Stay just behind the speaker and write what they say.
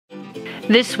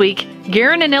This week,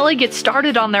 Garen and Ellie get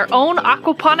started on their own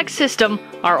aquaponics system,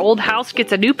 our old house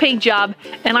gets a new paint job,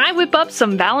 and I whip up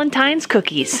some Valentine's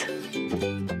cookies.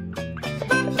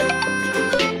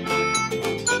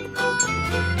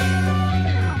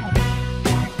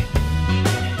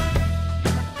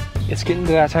 It's getting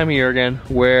to that time of year again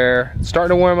where it's starting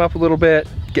to warm up a little bit,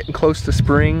 getting close to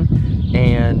spring,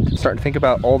 and starting to think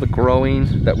about all the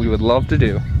growing that we would love to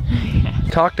do.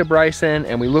 Talked to Bryson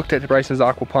and we looked at Bryson's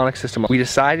aquaponics system. We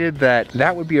decided that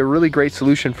that would be a really great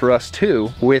solution for us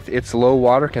too with its low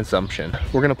water consumption.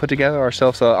 We're gonna put together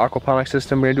ourselves an aquaponics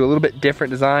system. We're gonna do a little bit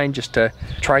different design just to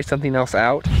try something else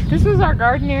out. This was our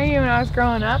garden area when I was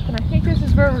growing up, and I think this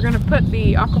is where we're gonna put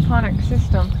the aquaponics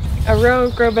system. A row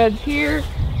of grow beds here,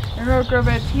 a row of grow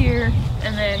beds here,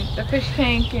 and then the fish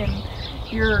tank and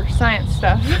your science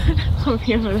stuff will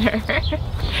be over there.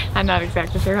 I'm not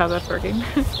exactly sure how that's working.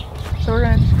 So we're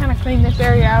gonna just kind of clean this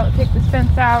area out, take this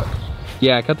fence out.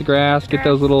 Yeah, cut the grass, get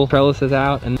those little trellises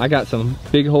out, and I got some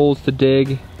big holes to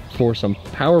dig for some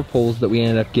power poles that we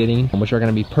ended up getting, which are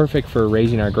gonna be perfect for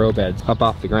raising our grow beds up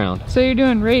off the ground. So you're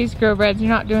doing raised grow beds, you're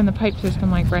not doing the pipe system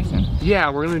like Bryson?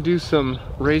 Yeah, we're gonna do some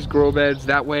raised grow beds.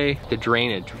 That way the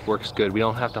drainage works good. We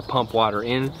don't have to pump water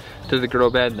in to the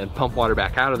grow bed and then pump water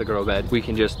back out of the grow bed. We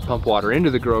can just pump water into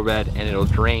the grow bed and it'll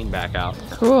drain back out.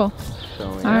 Cool. So,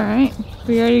 yeah. All right,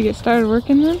 we ready to get started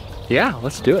working then? Yeah,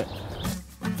 let's do it.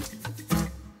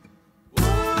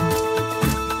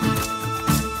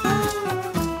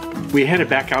 We headed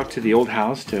back out to the old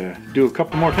house to do a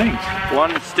couple more things.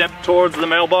 One step towards the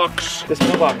mailbox. This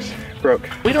mailbox broke.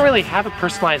 We don't really have a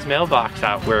personalized mailbox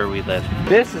out where we live.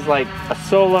 This is like a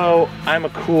solo, I'm a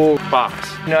cool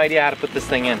box. No idea how to put this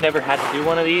thing in. Never had to do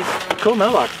one of these. Cool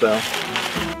mailbox though.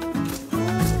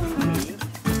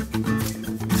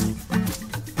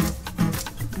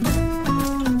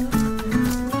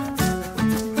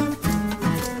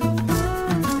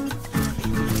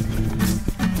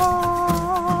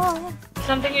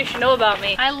 Something you should know about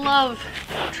me. I love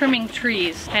trimming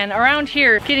trees, and around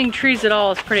here, getting trees at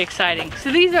all is pretty exciting.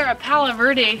 So these are a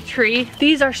Blvd tree.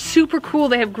 These are super cool.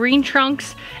 They have green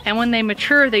trunks, and when they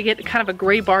mature, they get kind of a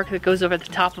gray bark that goes over the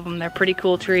top of them. They're pretty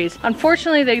cool trees.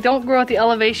 Unfortunately, they don't grow at the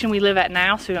elevation we live at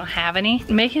now, so we don't have any.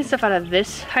 Making stuff out of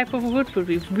this type of wood would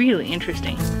be really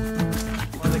interesting.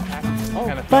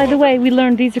 Oh, by the way, we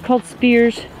learned these are called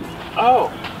spears.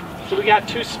 Oh. So we got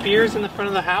two spears in the front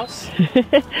of the house?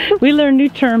 We learn new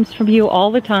terms from you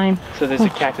all the time. So there's a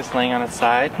cactus laying on its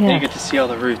side, and you get to see all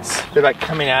the roots. They're like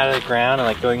coming out of the ground and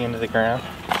like going into the ground.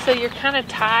 So you're kind of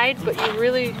tied, but you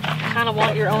really kind of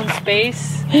want your own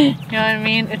space. You know what I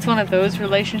mean? It's one of those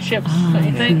relationships, don't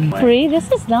you think? Bree,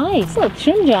 this is nice. Little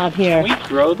trim job here. Can we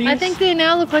grow these? I think they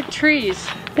now look like trees.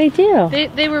 They do.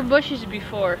 They were bushes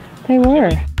before. They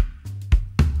were.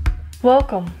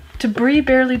 Welcome to Bree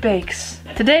Barely Bakes.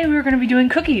 Today we're gonna be doing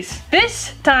cookies.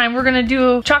 This time we're gonna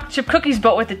do chocolate chip cookies,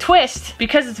 but with a twist.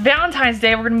 Because it's Valentine's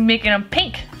Day, we're gonna be making them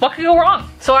pink. What could go wrong?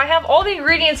 So I have all the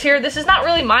ingredients here. This is not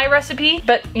really my recipe,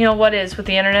 but you know what is with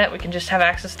the internet, we can just have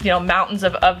access to, you know, mountains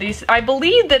of these. I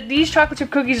believe that these chocolate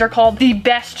chip cookies are called the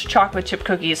best chocolate chip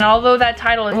cookies. And although that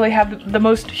title doesn't really have the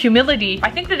most humility, I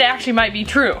think that it actually might be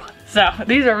true. So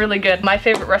these are really good. My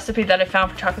favorite recipe that I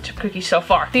found for chocolate chip cookies so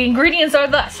far. The ingredients are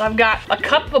thus. I've got a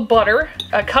cup of butter,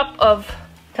 a cup of,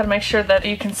 gotta make sure that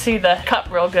you can see the cup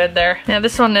real good there. Now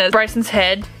this one is Bryson's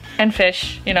head and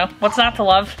fish, you know, what's not to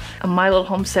love? A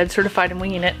MyLittleHomestead certified and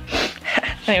winging it.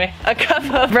 Anyway, a cup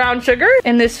of brown sugar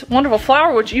and this wonderful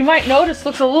flour, which you might notice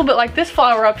looks a little bit like this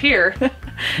flour up here.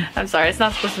 I'm sorry, it's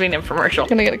not supposed to be an infomercial.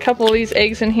 Gonna get a couple of these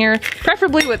eggs in here,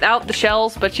 preferably without the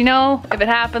shells, but you know, if it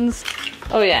happens,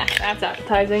 oh yeah, that's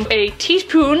appetizing. A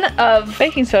teaspoon of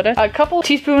baking soda, a couple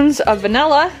teaspoons of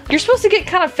vanilla. You're supposed to get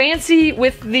kind of fancy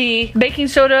with the baking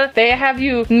soda. They have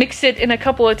you mix it in a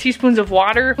couple of teaspoons of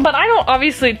water, but I don't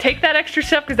obviously take that extra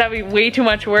step because that'd be way too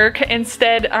much work.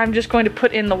 Instead, I'm just going to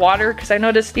put in the water because I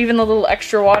noticed even the little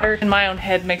extra water in my own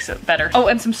head makes it better. Oh,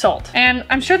 and some salt. And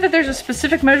I'm sure that there's a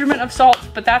specific measurement of salt,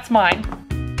 but that's mine.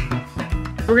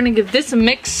 We're gonna give this a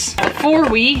mix before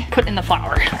we put in the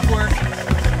flour.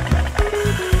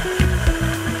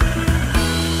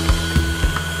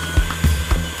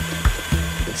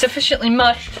 Sufficiently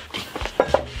mushed.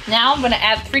 Now I'm gonna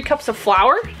add 3 cups of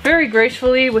flour, very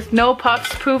gracefully with no puffs,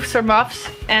 poofs, or muffs.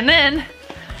 And then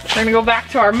we're gonna go back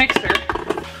to our mixer.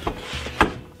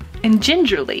 And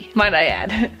gingerly, might I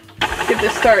add, get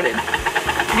this started.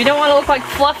 If you don't wanna look like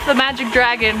Fluff the Magic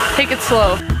Dragon, take it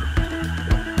slow.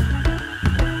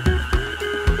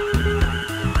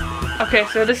 Okay,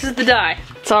 so this is the dye.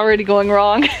 It's already going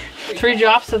wrong. 3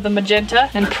 drops of the magenta,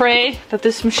 and pray that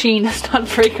this machine does not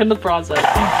break in the process.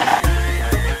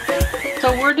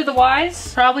 So word to the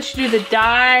wise, probably should do the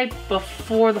dye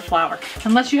before the flour.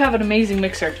 Unless you have an amazing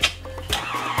mixer.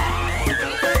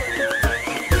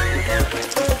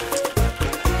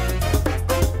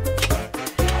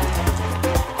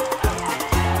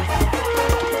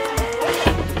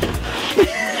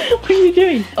 What are you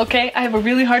doing? Okay, I have a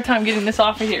really hard time getting this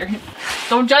off of here.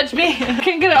 Don't judge me. I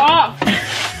can't get it off.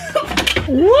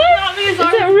 What? Is it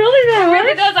really that It really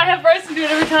hard? does. I have Bryson do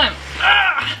it every time.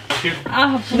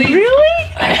 Ah, oh, please. Really?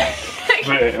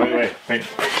 Wait.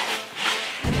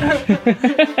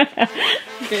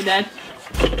 Okay, Dad.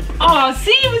 Oh,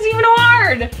 see, it was even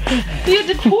hard. You had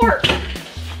to torque.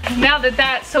 Now that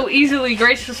that so easily,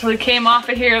 graciously came off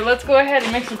of here, let's go ahead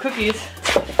and make some cookies.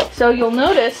 So you'll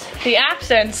notice the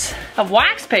absence of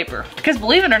wax paper, because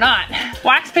believe it or not,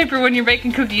 wax paper when you're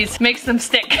baking cookies makes them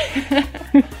stick.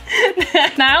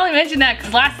 Now I only mention that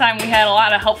because last time we had a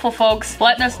lot of helpful folks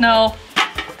letting us know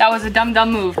that was a dumb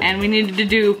move and we needed to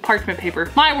do parchment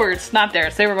paper. My words, not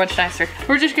theirs, they were much nicer.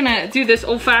 We're just gonna do this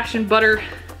old-fashioned butter.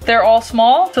 They're all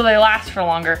small, so they last for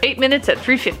longer. 8 minutes at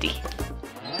 350.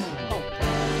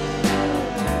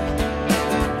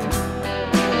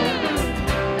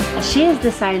 She has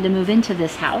decided to move into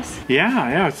this house.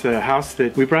 Yeah, it's a house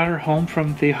that we brought her home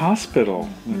from the hospital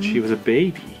when she was a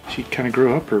baby. She kind of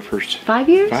grew up her first 5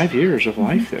 years? 5 years of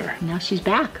life there. Now she's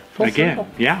back. Full Again, circle.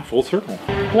 yeah, full circle.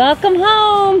 Welcome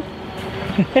home.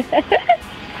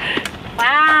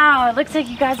 Wow, it looks like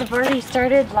you guys have already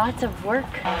started lots of work.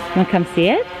 Want to come see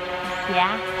it?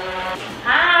 Yeah.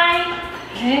 Hi.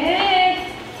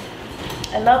 Hey.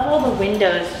 I love all the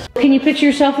windows. Can you picture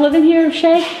yourself living here,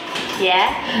 Shay?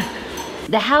 Yeah.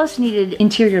 The house needed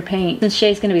interior paint. Since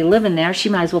Shay's gonna be living there, she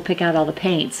might as well pick out all the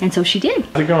paints. And so she did.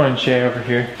 How's it going, Shay, over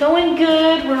here? Going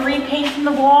good. We're repainting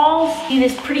the walls. See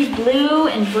this pretty blue,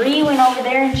 and Bree went over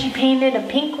there and she painted a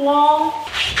pink wall.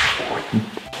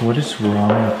 What is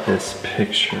wrong with this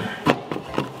picture?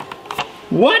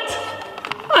 What?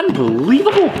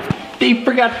 Unbelievable! They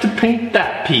forgot to paint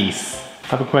that piece. I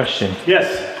have a question. Yes,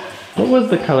 What was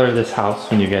the color of this house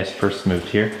when you guys first moved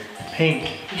here? pink.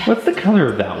 What's the color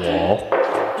of that wall?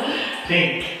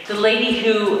 Pink. The lady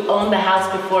who owned the house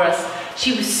before us,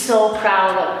 she was so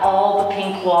proud of all the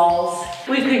pink walls.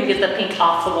 We couldn't get the pink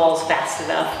off the walls fast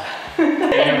enough.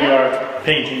 And we are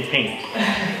painting pink.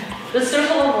 The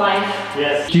circle of life.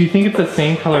 Yes. Do you think it's the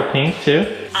same color pink too?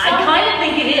 I kind of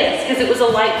think it is, because it was a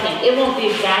light pink. It won't be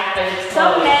exact, but it's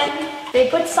some men, they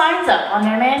put signs up on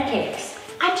their man caves.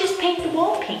 I just paint the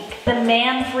wall pink. The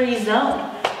man-free zone.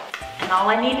 And all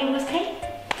I needed was paint.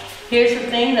 Here's the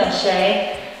thing though,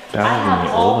 Shay. That I was in have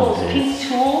the all olden those days. pink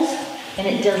tools, and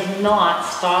it does not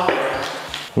stop there.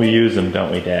 We use them,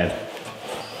 don't we, Dad?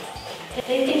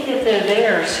 They think that they're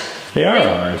theirs. They are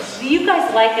ours. You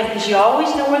guys like them because you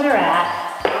always know where they're at.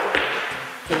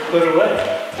 Put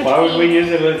away. Why would we use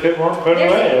it if it weren't put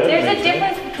away? There's a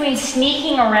difference between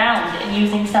sneaking around and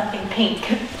using something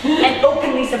pink and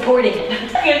openly supporting it.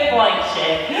 Good point,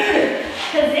 Shay.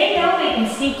 Because they know they can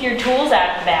sneak your tools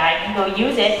out of the bag and go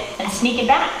use it and sneak it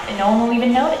back and no one will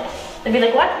even notice. They'll be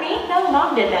like, what, me? No,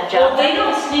 Mom did that job. Well, they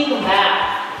don't sneak them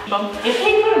back. If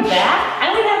they put them back,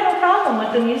 I would have no problem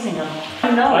with them using them.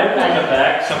 No, I put them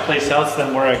back someplace else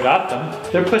than where I got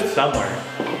them. They're put somewhere.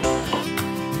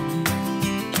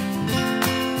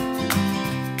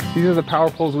 These are the power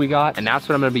poles we got, and that's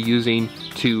what I'm gonna be using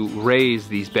to raise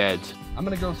these beds. I'm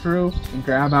gonna go through and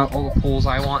grab out all the poles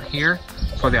I want here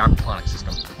for the aquaponics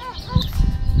system.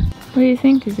 What do you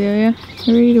think, Azalea?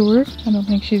 You ready to work? I don't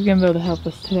think she's gonna be able to help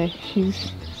us today.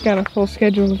 She's got a full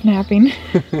schedule of napping.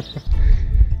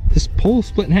 This pole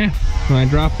split in half when I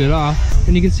dropped it off,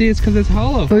 and you can see it's because it's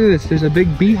hollow. Look at this, there's a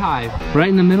big beehive right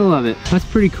in the middle of it. That's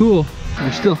pretty cool.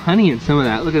 There's still honey in some of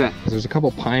that, look at that. There's a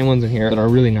couple pine ones in here that are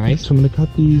really nice. So I'm gonna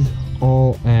cut these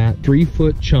all at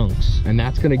 3-foot chunks, and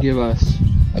that's gonna give us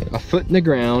a foot in the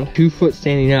ground, 2 foot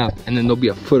standing up, and then there'll be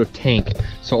a foot of tank.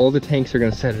 So all the tanks are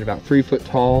gonna set at about 3 foot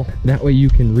tall. That way you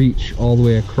can reach all the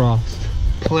way across.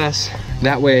 Plus,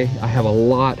 that way I have a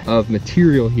lot of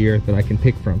material here that I can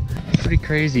pick from. It's pretty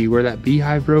crazy where that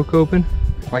beehive broke open.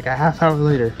 Like a half hour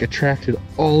later, attracted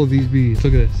all of these bees.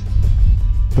 Look at this.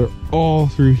 They're all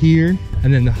through here.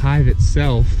 And then the hive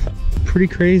itself, pretty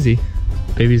crazy.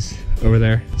 Baby's over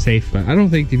there, safe. But I don't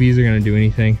think the bees are gonna do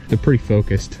anything. They're pretty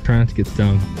focused, trying not to get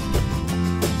stung.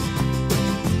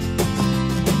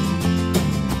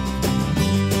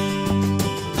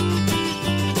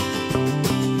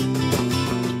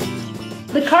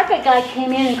 The carpet guy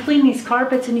came in and cleaned these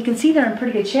carpets, and you can see they're in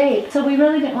pretty good shape. So we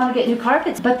really didn't want to get new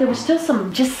carpets, but there was still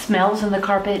some just smells in the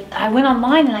carpet. I went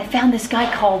online and I found this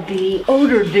guy called the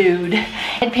Odor Dude.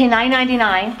 I'd pay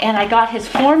 $9.99, and I got his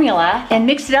formula and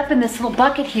mixed it up in this little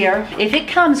bucket here. If it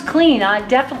comes clean, I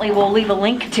definitely will leave a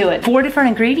link to it. 4 different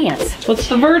ingredients. What's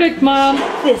the verdict, Mom?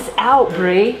 Check this out,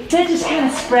 Bree. Then just kind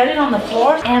of spread it on the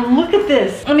floor, and look at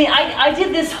this. I mean, I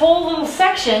did this whole little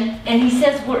section, and he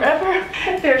says wherever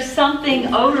there's something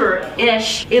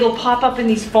odor-ish, it'll pop up in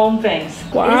these foam things.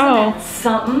 Wow. Isn't that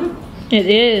something? It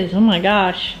is, oh my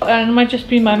gosh. And it might just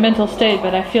be my mental state,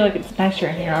 but I feel like it's nicer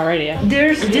in here already.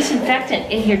 There's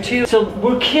disinfectant in here too, so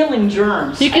we're killing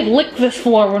germs. You could lick this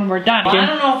floor when we're done. Well, I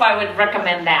don't know if I would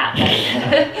recommend that.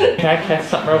 Can I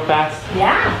test something real fast?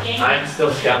 Yeah. I'm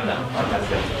still scouting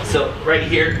them. So right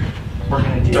here, we're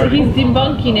gonna do. He's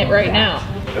debunking it right now.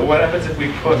 What happens if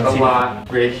we put a lot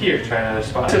right here? Try another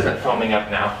spot. This isn't foaming up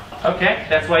now. Okay,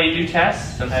 that's why you do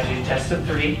tests. Sometimes you test to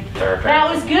 3.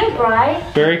 That was good, Bri.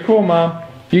 Very cool, Mom.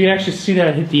 You can actually see that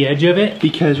I hit the edge of it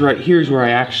because right here is where I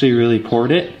actually really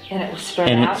poured it. And it was spread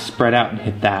and out. it spread out and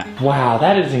hit that. Wow,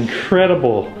 that is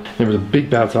incredible. There was a big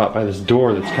bounce out by this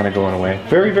door that's kind of going away.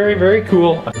 Very, very, very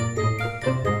cool.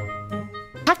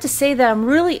 I have to say that I'm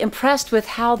really impressed with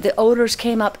how the odors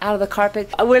came up out of the carpet.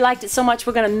 We liked it so much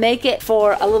we're gonna make it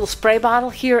for a little spray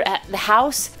bottle here at the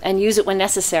house and use it when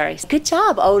necessary. Good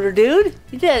job, Odor Dude.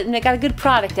 You did, and they got a good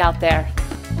product out there.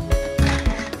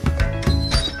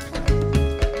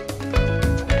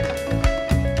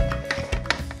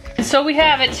 So we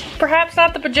have it. Perhaps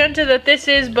not the magenta that this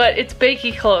is, but it's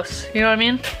bakey close. You know what I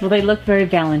mean? Well, they look very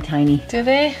Valentine-y. Do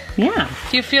they? Yeah.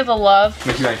 Do you feel the love?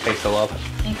 Makes you like taste the love.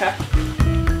 Okay.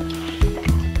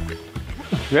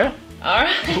 Yeah.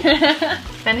 Alright.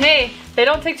 And hey, they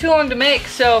don't take too long to make,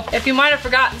 so if you might have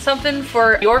forgotten something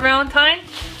for your Valentine.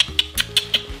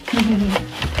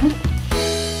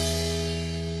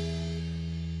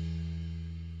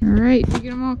 Alright, you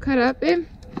get them all cut up, babe?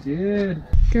 Good.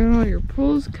 Got all your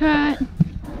poles cut.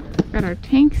 Got our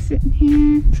tank sitting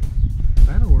here.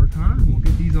 That'll work, huh? We'll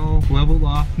get these all leveled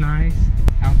off nice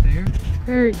out there.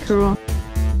 Very cool.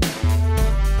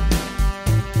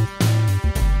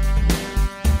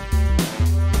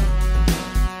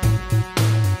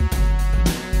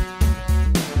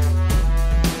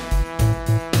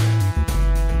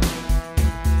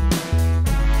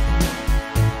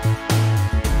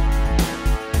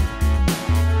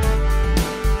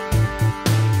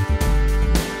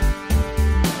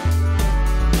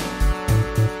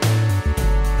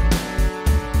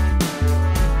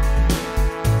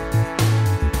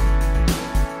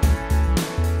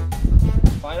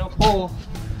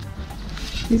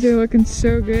 These are looking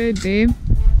so good, babe.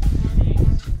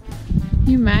 Can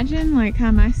you imagine like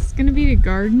how nice it's gonna be to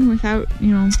garden without,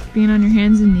 you know, being on your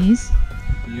hands and knees?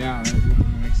 Yeah, that would be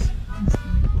nice.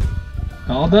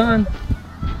 All done.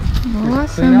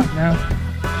 Awesome. Clean up now.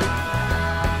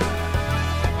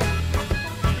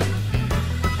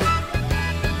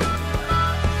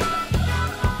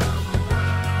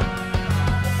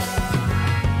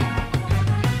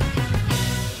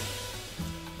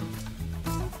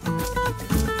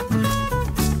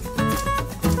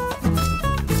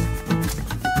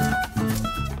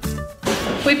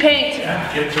 We paint.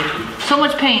 So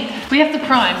much paint. We have to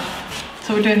prime.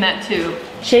 So we're doing that too.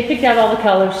 Shay picked out all the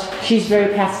colors. She's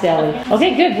very pastel-y.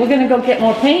 Okay, good. We're gonna go get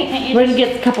more paint. We're gonna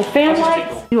get a couple fan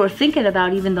lights. We were thinking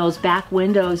about even those back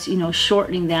windows, you know,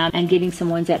 shortening them and getting some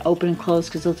ones that open and close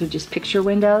because those are just picture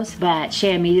windows. But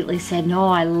Shay immediately said, no,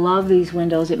 I love these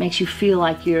windows. It makes you feel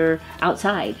like you're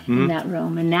outside in that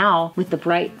room. And now with the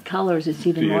bright colors, it's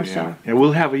even more so. Yeah,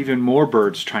 we'll have even more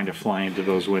birds trying to fly into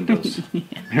those windows.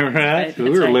 Remember that? We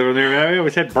were living there. We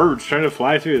always had birds trying to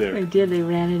fly through there. They did. They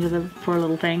ran into the poor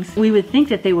little things. We would think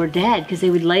that they were dead because they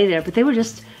would lay there, but they were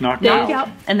just knocked out.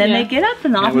 And then they get up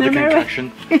and off with a their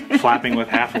concussion, flapping with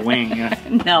half a wing. Yeah.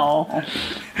 No.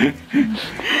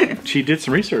 She did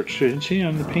some research, didn't she,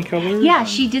 on the paint colors? Yeah,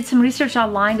 she did some research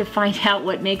online to find out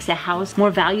what makes a house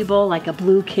more valuable. Like a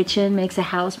blue kitchen makes a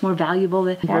house more valuable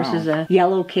versus a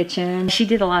yellow kitchen. She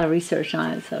did a lot of research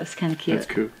on it, so it's kind of cute.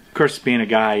 That's cool. Of course, being a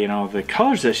guy, you know, the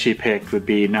colors that she picked would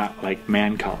be not like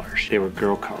man colors. They were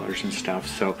girl colors and stuff,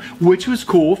 so, which was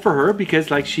cool for her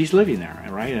because, like, she's living there,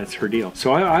 right? That's her deal.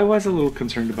 So I was a little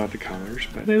concerned about the colors,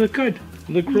 but they look good.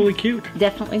 They look really cute.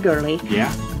 Definitely girly. Yeah.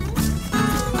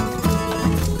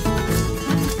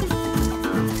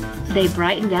 They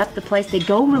brightened up the place. They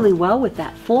go really well with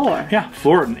that floor. Yeah,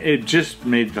 floor, it just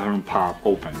made the room pop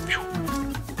open.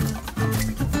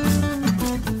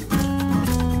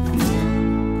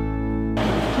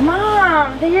 Come on.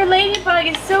 Mom, your ladybug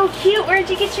is so cute. Where'd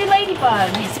you get your ladybug?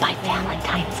 It's my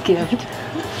Valentine's gift.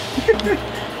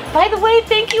 By the way,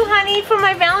 thank you, honey, for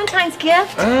my Valentine's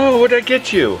gift. Oh, what'd I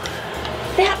get you?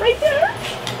 That right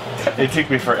there. It took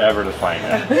me forever to find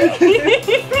that.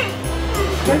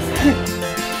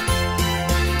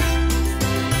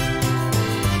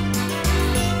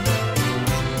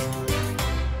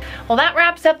 Well, that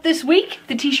wraps up this week.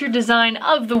 The t-shirt design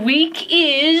of the week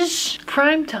is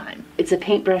Prime Time. It's a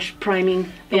paintbrush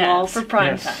priming the walls. For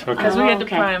prime Yes, time. okay. Because we had to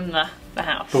okay. prime the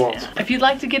house. The walls. If you'd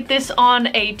like to get this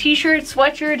on a t-shirt,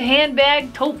 sweatshirt,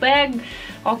 handbag, tote bag,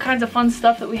 all kinds of fun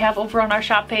stuff that we have over on our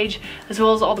shop page, as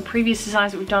well as all the previous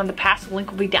designs that we've done in the past. The link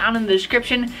will be down in the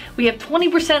description. We have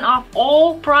 20% off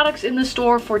all products in the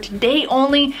store for today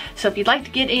only. So if you'd like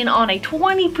to get in on a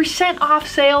 20% off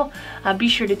sale, be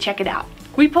sure to check it out.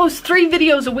 We post 3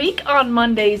 videos a week. On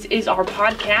Mondays is our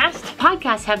podcast.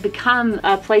 Podcasts have become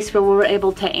a place where we're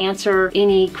able to answer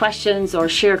any questions or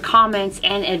share comments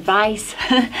and advice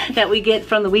that we get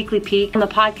from the Weekly Peek. On the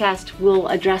podcast, we'll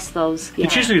address those.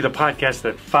 It's usually the podcast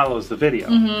that follows the video.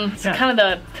 It's kind of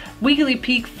the Weekly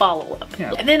Peek follow-up.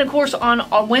 Yeah. And then, of course,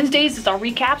 on Wednesdays is our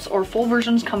recaps or full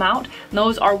versions come out. And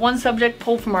those are one subject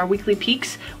pulled from our Weekly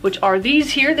Peeks, which are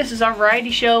these here. This is our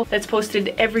variety show that's posted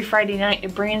every Friday night, a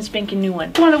brand spanking new one.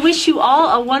 I want to wish you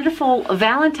all a wonderful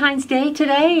Valentine's Day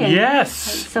today. And Yes.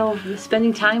 so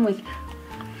spending time with...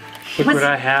 Look what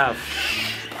I have.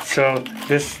 So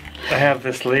I have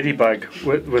this ladybug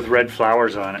with red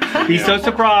flowers on it. Be so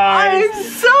surprised. I'm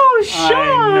so shocked.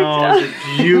 I know,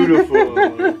 it's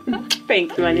beautiful.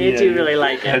 Thank you, honey. I do really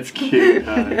like it. That's cute.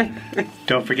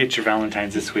 Don't forget your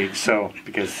Valentine's this week,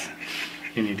 because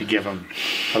you need to give them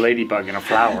a ladybug and a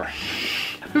flower.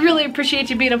 We really appreciate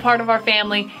you being a part of our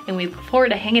family, and we look forward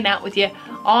to hanging out with you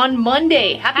on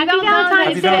Monday. Happy Valentine's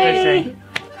Happy Valentine's Day.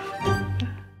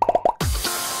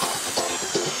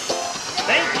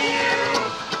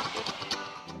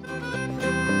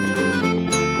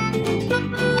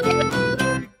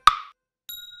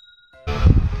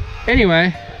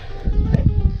 Anyway,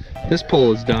 this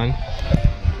pole is done.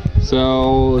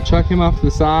 So we'll chuck him off to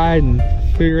the side and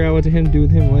figure out what to do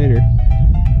with him later.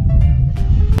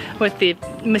 With the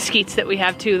mesquites that we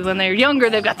have too, when they're younger,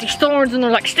 they've got these thorns and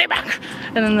they're like, stay back.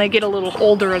 And then they get a little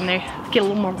older and they get a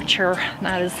little more mature,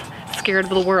 not as scared of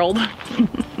the world.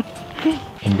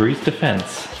 In Bree's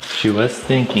defense, she was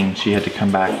thinking she had to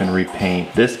come back and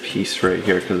repaint this piece right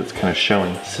here because it's kind of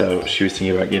showing. So she was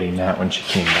thinking about getting that when she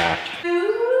came back.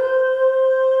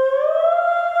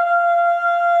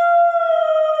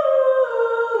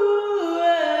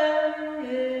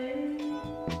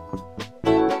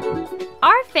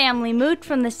 Our family moved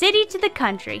from the city to the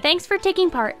country. Thanks for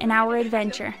taking part in our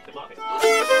adventure.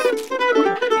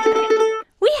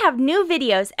 We have new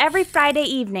videos every Friday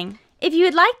evening. If you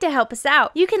would like to help us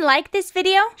out, you can like this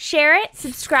video, share it,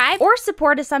 subscribe, or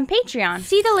support us on Patreon.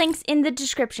 See the links in the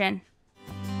description.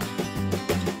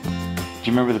 Do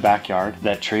you remember the backyard?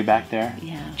 That tree back there?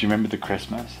 Yeah. Do you remember the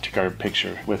Christmas? Took our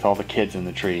picture with all the kids in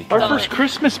the tree. Our first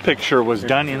Christmas picture was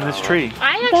done in this tree.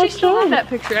 I actually still have that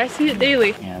picture. I see it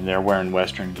daily. And they're wearing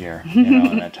Western gear,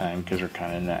 at that time, because we're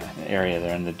kind of in that area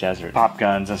there in the desert. Pop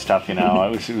guns and stuff, it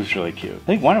was really cute. I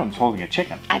think one of them's holding a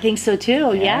chicken. I think so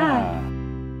too, yeah.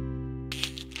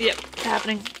 Yep, it's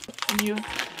happening. And you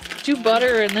do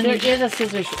butter and then There is a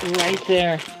scissors right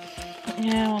there.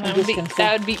 Yeah, well,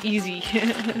 that would be easy.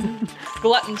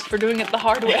 Gluttons for doing it the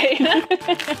hard way.